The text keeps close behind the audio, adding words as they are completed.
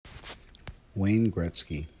Wayne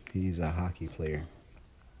Gretzky. He's a hockey player.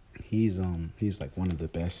 He's like one of the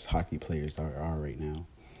best hockey players there are right now.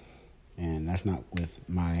 And that's not with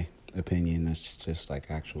my opinion. That's just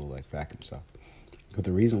like actual like fact and stuff. But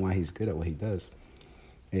the reason why he's good at what he does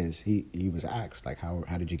is he was asked like how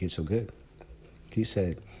did you get so good? He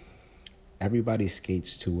said everybody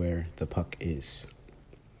skates to where the puck is,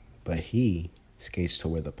 but he skates to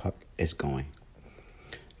where the puck is going.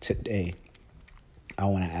 Today, I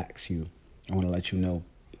want to ask you, I want to let you know,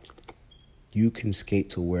 you can skate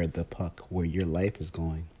to where where your life is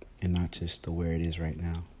going, and not just to where it is right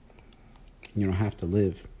now. You don't have to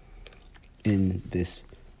live in this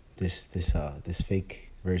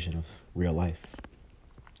fake version of real life.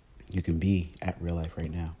 You can be at real life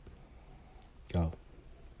right now. Go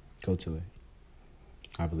to it.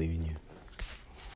 I believe in you.